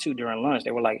about that too during lunch.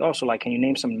 They were like, oh, so like, can you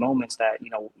name some moments that, you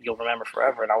know, you'll remember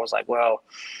forever? And I was like, well,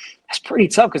 that's pretty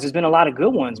tough because there's been a lot of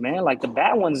good ones, man. Like the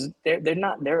bad ones,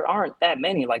 there aren't that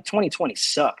many. Like 2020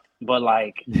 sucked, but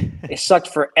like it sucked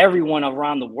for everyone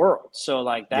around the world. So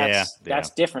like that's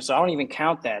different. So I don't even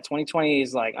count that. 2020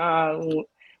 is like,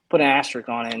 put an asterisk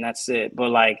on it and that's it. But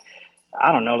like,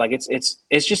 I don't know, like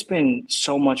it's just been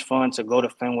so much fun to go to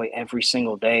Fenway every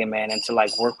single day, man, and to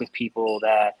like work with people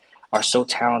that are so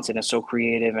talented and so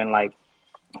creative. And like,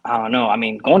 I don't know, I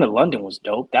mean, going to London was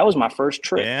dope. That was my first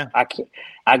trip. Yeah.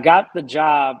 I got the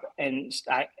job and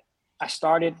I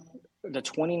started the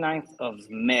 29th of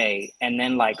May, and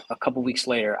then like a couple weeks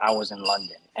later I was in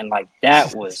London, and like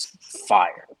that was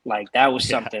fire. Like that was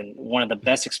something, one of the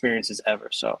best experiences ever.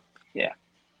 So yeah.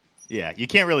 Yeah, you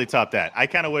can't really top that. I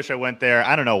kind of wish I went there.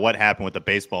 I don't know what happened with the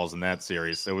baseballs in that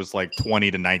series. It was like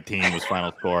 20-19 was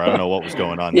final score. I don't know what was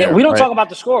going on there. We don't talk about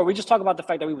the score. We just talk about the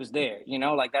fact that we was there. You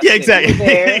know, like that's exactly. We were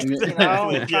there, you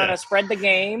know, trying to spread the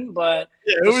game, but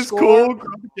it was cool.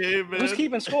 Game, man. It was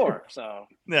keeping score. So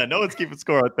yeah, no one's keeping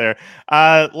score out there.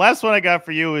 Last one I got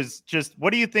for you is just,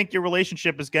 what do you think your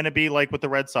relationship is going to be like with the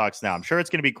Red Sox now? I'm sure it's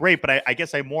going to be great, but I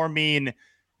guess I more mean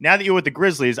now that you're with the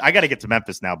Grizzlies, I got to get to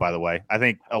Memphis now, by the way. I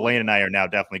think Elaine and I are now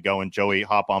definitely going. Joey,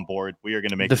 hop on board. We are going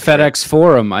to make the FedEx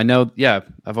Forum. I know. Yeah,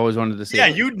 I've always wanted to see. Yeah,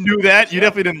 it. you knew that. You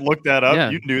definitely didn't look that up.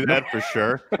 Yeah. You knew that for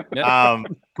sure. Yeah.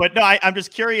 But no, I'm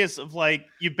just curious of like,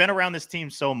 you've been around this team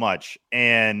so much,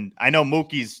 and I know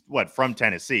Mookie's from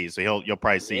Tennessee, so you'll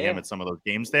probably see him at some of those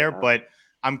games there. But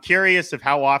I'm curious of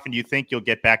how often you think you'll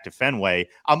get back to Fenway.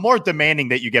 I'm more demanding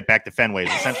that you get back to Fenway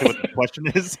is essentially what the question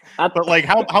is. But like,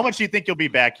 how much do you think you'll be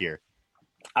back here?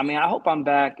 I mean, I hope I'm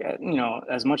back,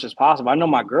 as much as possible. I know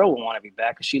my girl will want to be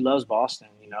back because she loves Boston.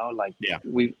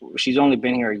 She's only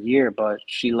been here a year, but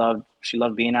she loved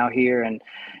being out here, and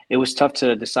it was tough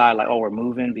to decide like, oh, we're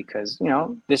moving because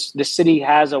this city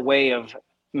has a way of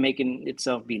making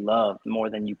itself be loved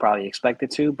more than you probably expect it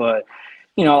to, but.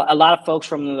 A lot of folks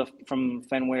from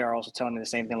Fenway are also telling me the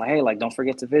same thing. Like, hey, like, don't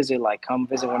forget to visit. Like, come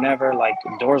visit whenever. Like,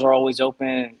 the doors are always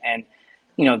open. And,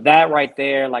 that right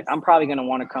there, like, I'm probably going to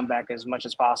want to come back as much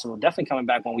as possible. Definitely coming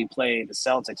back when we play the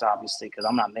Celtics, obviously, because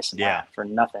I'm not missing that for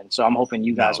nothing. So I'm hoping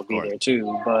you guys will be there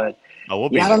too. But, I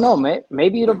don't know.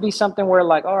 Maybe it'll be something where,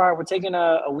 like, all right, we're taking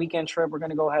a weekend trip. We're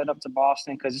going to go head up to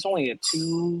Boston because it's only a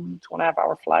 2.5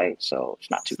 hour flight. So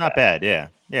it's not too bad. It's not bad. Yeah.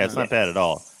 Yeah, it's not bad at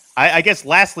all. I guess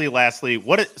lastly,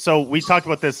 so we talked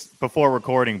about this before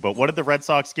recording, but what did the Red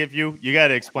Sox give you? You got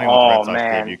to explain what the Red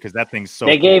Sox gave you because that thing's so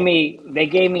They cool.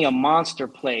 gave me a monster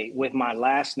plate with my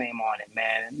last name on it,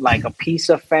 man. Like a piece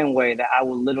of Fenway that I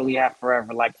will literally have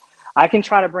forever. Like I can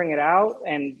try to bring it out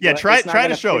and try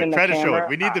to show it. Try to show it.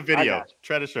 We need the video.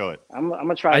 Try to show it. I'm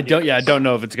gonna try. I don't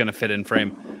know if it's gonna fit in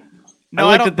frame. No,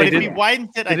 I don't. But if we widened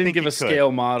it, they didn't give a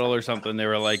scale model or something. They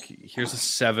were like, "Here's a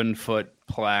 7-foot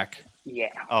plaque." Yeah.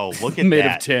 Oh, look at made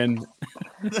that. of tin.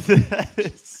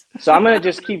 So I'm gonna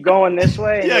just keep going this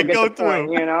way. And go through.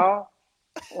 Point,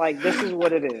 like this is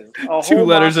what it is. Two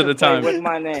letters at a time with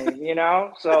my name.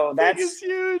 So that's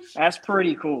huge. That's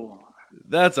pretty cool.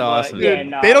 That's awesome.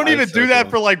 Yeah, they don't even do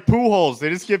that for like Pujols. They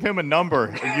just give him a number,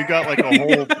 and you got like a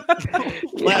whole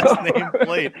last name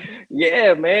plate.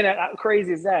 Yeah, man. How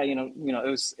crazy is that? It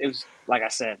was like I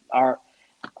said,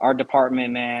 our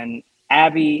department, man.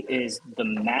 Abby is the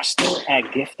master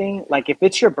at gifting. Like if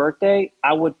it's your birthday,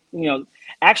 I would,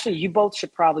 actually you both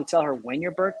should probably tell her when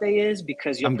your birthday is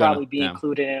because you'll probably be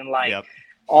included in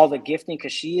all the gifting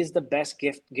because she is the best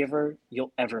gift giver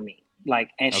you'll ever meet.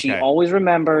 Like, and she always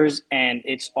remembers and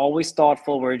it's always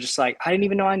thoughtful. We're just like, I didn't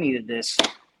even know I needed this,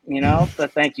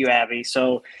 but thank you, Abby.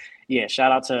 So yeah,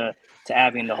 shout out to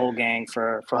Abby and the whole gang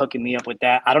for hooking me up with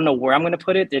that. I don't know where I'm going to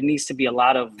put it. There needs to be a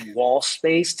lot of wall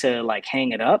space to like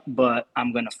hang it up, but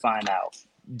I'm going to find out.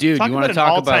 Dude, you want to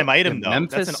talk about all-time item though?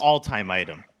 Memphis? That's an all-time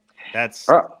item.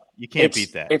 You can't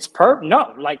beat that. It's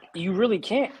no, like you really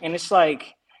can't. And it's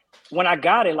like when I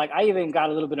got it, like I even got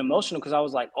a little bit emotional because I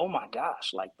was like, oh my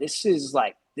gosh, like this is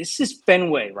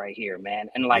Fenway right here, man.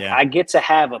 And like I get to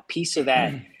have a piece of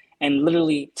that and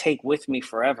literally take with me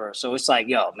forever. So it's like,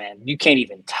 yo, man, you can't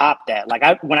even top that. Like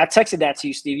when I texted that to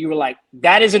you, Steve, you were like,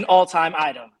 that is an all-time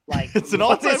item. Like it's an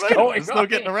all-time item. There's no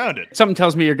getting around it. Something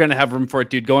tells me you're going to have room for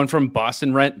it, dude. Going from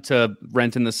Boston rent to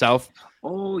rent in the South.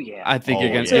 Oh yeah. I think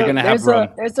you're going to have room.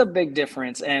 It's a big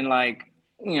difference. And like,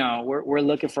 we're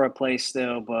looking for a place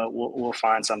still, but we'll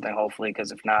find something hopefully.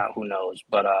 Cause if not, who knows?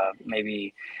 But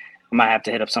maybe I might have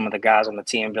to hit up some of the guys on the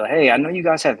team and be like, hey, I know you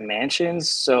guys have mansions,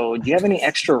 so do you have any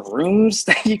extra rooms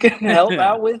that you can help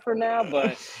out with for now?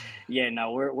 But yeah,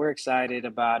 no, we're excited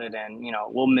about it, and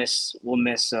we'll miss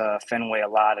Fenway a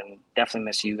lot, and definitely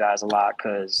miss you guys a lot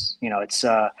because it's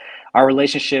our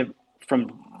relationship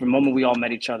from the moment we all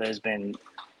met each other has been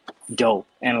dope,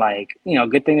 and like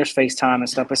good thing there's FaceTime and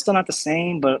stuff. It's still not the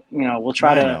same, but we'll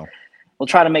try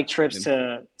to make trips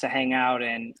to hang out.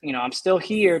 And, I'm still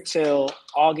here till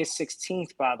August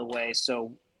 16th, by the way.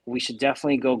 So we should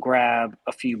definitely go grab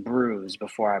a few brews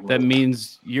before I move. That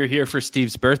means you're here for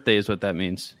Steve's birthday is what that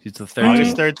means. He's the 13th.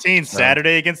 August 13th,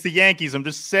 Saturday against the Yankees. I'm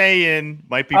just saying,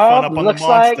 might be fun up on the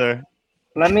Monster.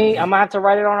 I'm going to have to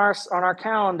write it on our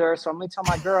calendar. So I'm going to tell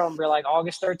my girl and be like,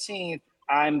 August 13th,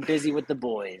 I'm busy with the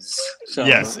boys. So.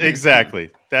 Yes, exactly.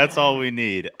 That's all we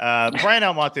need. Bryan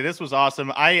Almonte, this was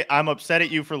awesome. I'm upset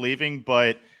at you for leaving,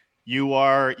 but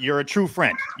you're a true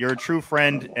friend. You're a true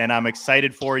friend, and I'm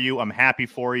excited for you. I'm happy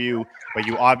for you, but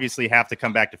you obviously have to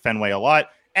come back to Fenway a lot.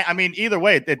 I mean, either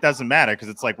way, it doesn't matter because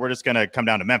it's like we're just gonna come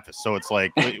down to Memphis. So it's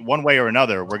like one way or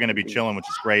another, we're gonna be chilling, which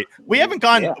is great. We haven't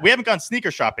gone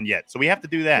sneaker shopping yet, so we have to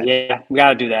do that. Yeah, we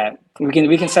gotta do that.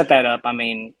 We can set that up. I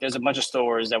mean, there's a bunch of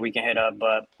stores that we can hit up,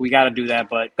 but we gotta do that.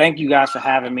 But thank you guys for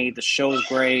having me. The show is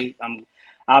great.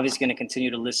 obviously going to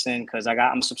continue to listen because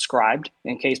I'm subscribed.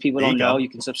 In case people don't know, you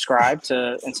can subscribe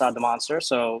to Inside the Monster.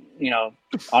 So,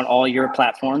 on all your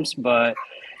platforms. But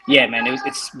yeah, man,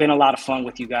 it's been a lot of fun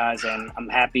with you guys, and I'm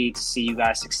happy to see you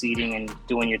guys succeeding and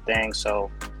doing your thing.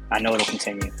 So I know it'll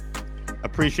continue.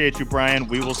 Appreciate you, Bryan.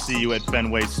 We will see you at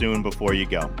Fenway soon before you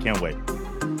go. Can't wait.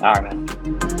 All right, man.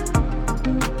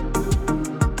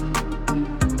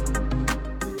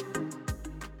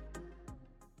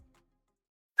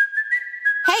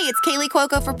 Hey, it's Kaylee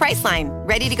Cuoco for Priceline.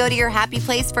 Ready to go to your happy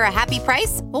place for a happy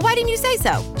price? Well, why didn't you say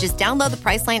so? Just download the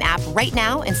Priceline app right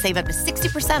now and save up to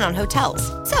 60% on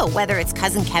hotels. So whether it's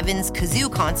Cousin Kevin's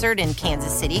Kazoo Concert in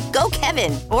Kansas City, go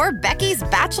Kevin, or Becky's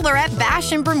Bachelorette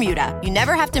Bash in Bermuda, you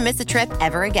never have to miss a trip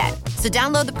ever again. So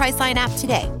download the Priceline app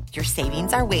today. Your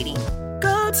savings are waiting.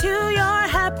 Go to your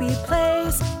happy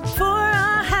place for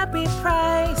a happy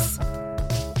price.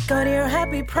 Go to your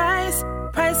happy price,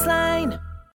 Priceline.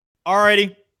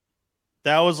 Alrighty.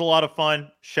 That was a lot of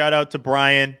fun. Shout out to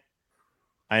Bryan.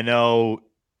 I know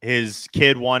his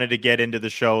kid wanted to get into the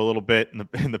show a little bit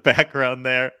in the background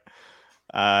there.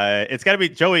 It's got to be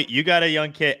Joey. You got a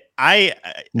young kid.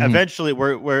 Eventually,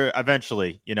 we're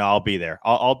eventually. I'll be there.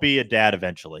 I'll be a dad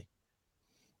eventually.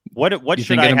 What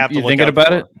should I have to look thinking out about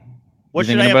for? it? What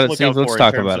should I have to look out for? Let's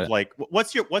talk in terms about of, it. like,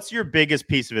 what's your biggest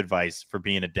piece of advice for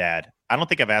being a dad? I don't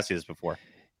think I've asked you this before.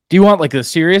 Do you want like the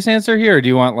serious answer here, or do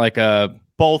you want like a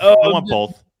both? I want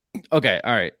both. Okay,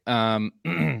 all right.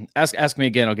 Ask me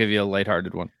again. I'll give you a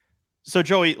lighthearted one. So,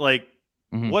 Joey,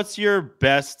 what's your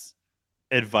best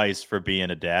advice for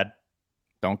being a dad?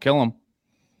 Don't kill him.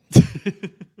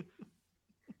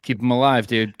 Keep him alive,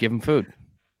 dude. Give him food.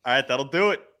 All right, that'll do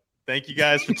it. Thank you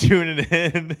guys for tuning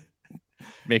in.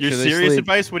 Make your sure serious sleep.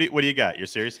 Advice? What do you got? Your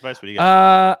serious advice? What do you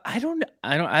got? I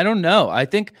don't know. I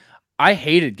think I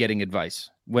hated getting advice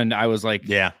when I was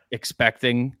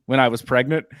expecting when I was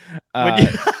pregnant.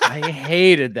 I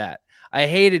hated that. I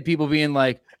hated people being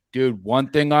like, dude, one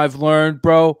thing I've learned,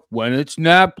 bro, when it's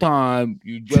nap time,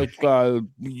 you just hey,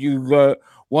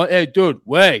 dude,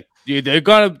 wait. They're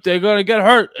gonna get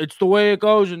hurt. It's the way it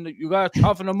goes, and you gotta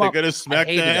toughen them up. They're gonna smack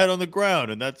their head on the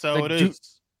ground, and that's how it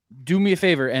is. Do me a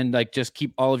favor and just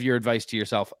keep all of your advice to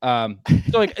yourself. So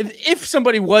if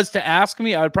somebody was to ask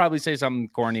me, I would probably say something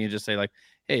corny and just say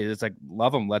hey, it's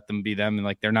love them, let them be them,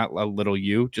 and they're not a little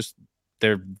you, just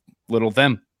they're little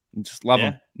them. Just love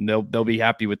them. And they'll be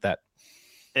happy with that.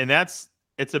 And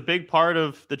it's a big part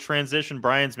of the transition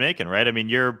Bryan's making, right? I mean,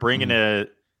 you're bringing I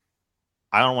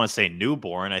don't want to say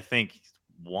newborn. I think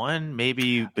one,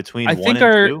 maybe between one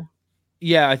and two.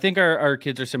 Yeah, I think our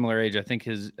kids are similar age. I think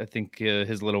his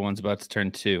little one's about to turn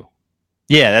 2.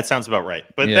 Yeah, that sounds about right.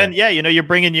 But then, you're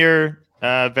bringing your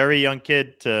very young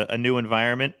kid to a new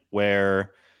environment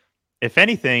where, if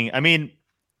anything, I mean,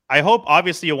 I hope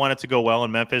obviously you want it to go well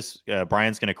in Memphis.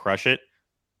 Bryan's going to crush it.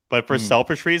 But for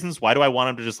selfish reasons, why do I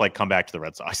want him to just come back to the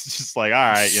Red Sox? It's just all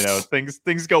right,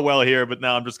 things go well here, but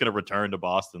now I'm just going to return to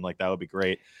Boston. That would be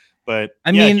great. But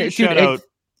I mean, dude, shout out.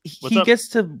 He gets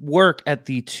to work at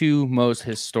the 2 most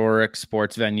historic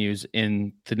sports venues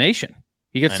in the nation.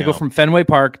 He gets to go from Fenway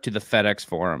Park to the FedEx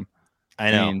Forum.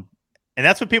 I know. And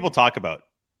that's what people talk about.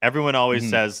 Everyone always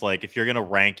says, if you're going to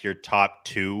rank your top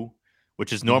 2,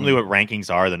 which is normally what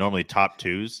rankings are, they're normally top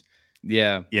 2s.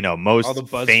 Yeah. Most all the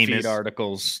BuzzFeed famous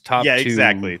articles, top 2. Yeah,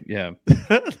 exactly. Yeah.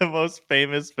 The most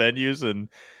famous venues in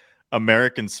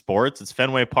American sports, it's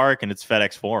Fenway Park and it's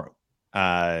FedEx Forum.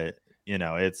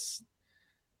 It's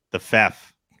the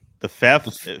FEF.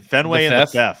 Fenway and the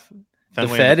FEF. The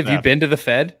Fed? Have you been to the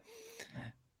Fed?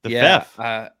 The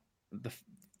FEF. The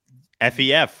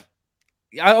FEF.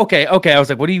 Okay. I was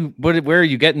like, where are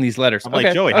you getting these letters? I'm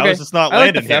like, Joey, how is this not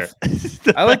landing here?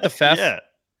 I like the FEF. Yeah.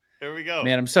 Here we go.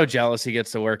 Man, I'm so jealous he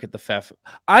gets to work at the FEF.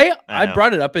 I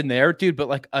brought it up in there, dude,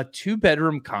 but a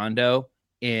 2-bedroom condo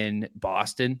in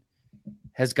Boston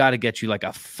has got to get you a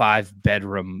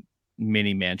 5-bedroom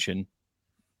mini mansion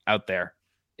out there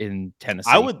in Tennessee.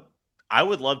 I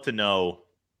would love to know.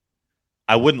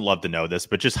 I wouldn't love to know this,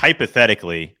 but just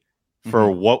hypothetically, for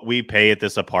what we pay at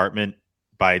this apartment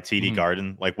by TD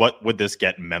Garden, what would this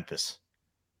get in Memphis?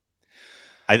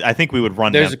 I think we would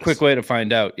run. There's Memphis. A quick way to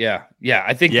find out. Yeah.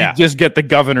 I think you just get the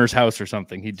governor's house or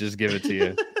something. He'd just give it to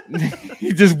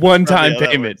you. Just one-time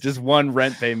payment, just one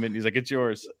rent payment. He's like, it's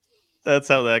yours. That's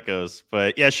how that goes.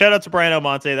 But yeah, shout out to Bryan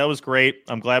Almonte. That was great.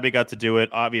 I'm glad we got to do it.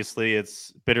 Obviously,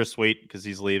 it's bittersweet because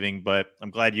he's leaving, but I'm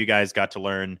glad you guys got to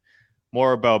learn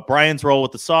more about Bryan's role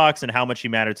with the Sox and how much he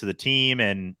mattered to the team.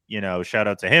 And, shout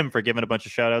out to him for giving a bunch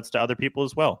of shout outs to other people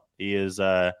as well. He is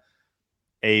a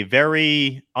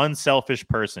very unselfish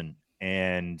person.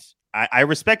 And I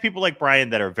respect people like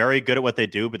Bryan that are very good at what they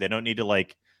do, but they don't need to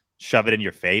like shove it in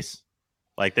your face.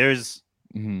 Like there's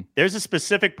a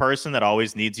specific person that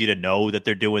always needs you to know that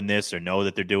they're doing this or know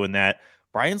that they're doing that.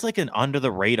 Bryan's like an under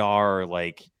the radar,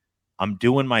 like I'm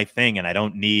doing my thing and I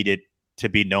don't need it to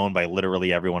be known by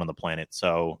literally everyone on the planet.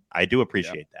 So I do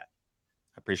appreciate that.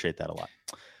 I appreciate that a lot.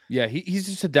 Yeah, he's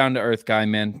just a down-to-earth guy,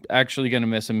 man. Actually going to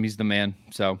miss him. He's the man.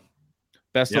 So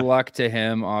best of luck to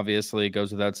him, obviously. It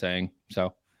goes without saying.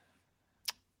 So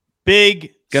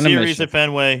big series at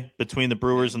Fenway between the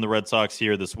Brewers and the Red Sox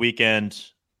here this weekend.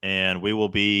 And we will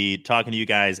be talking to you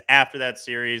guys after that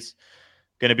series.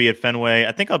 Going to be at Fenway.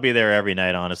 I think I'll be there every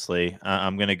night, honestly.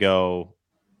 I'm going to go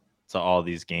to all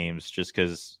these games just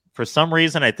because for some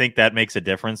reason I think that makes a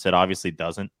difference. It obviously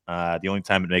doesn't. The only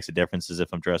time it makes a difference is if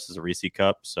I'm dressed as a Reese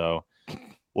Cup. So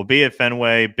we'll be at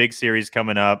Fenway. Big series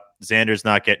coming up. Xander's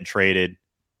not getting traded.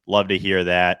 Love to hear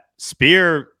that.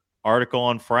 Spear article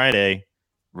on Friday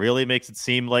really makes it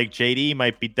seem like JD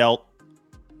might be dealt.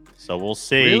 So we'll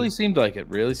see. Really seemed like it.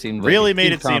 Really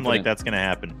made it seem like that's going to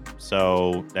happen.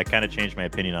 So that kind of changed my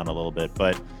opinion on it a little bit.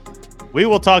 But we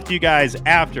will talk to you guys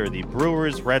after the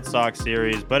Brewers-Red Sox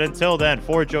series. But until then,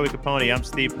 for Joey Capone, I'm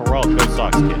Steve Perrault. Go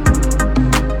Sox, kid.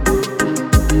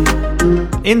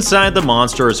 Inside the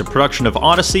Monster is a production of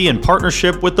Odyssey in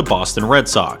partnership with the Boston Red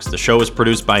Sox. The show is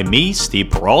produced by me, Steve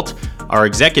Perrault. Our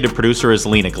executive producer is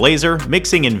Lena Glazer.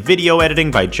 Mixing and video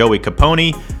editing by Joey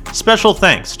Capone. Special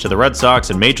thanks to the Red Sox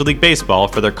and Major League Baseball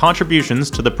for their contributions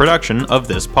to the production of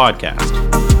this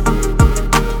podcast.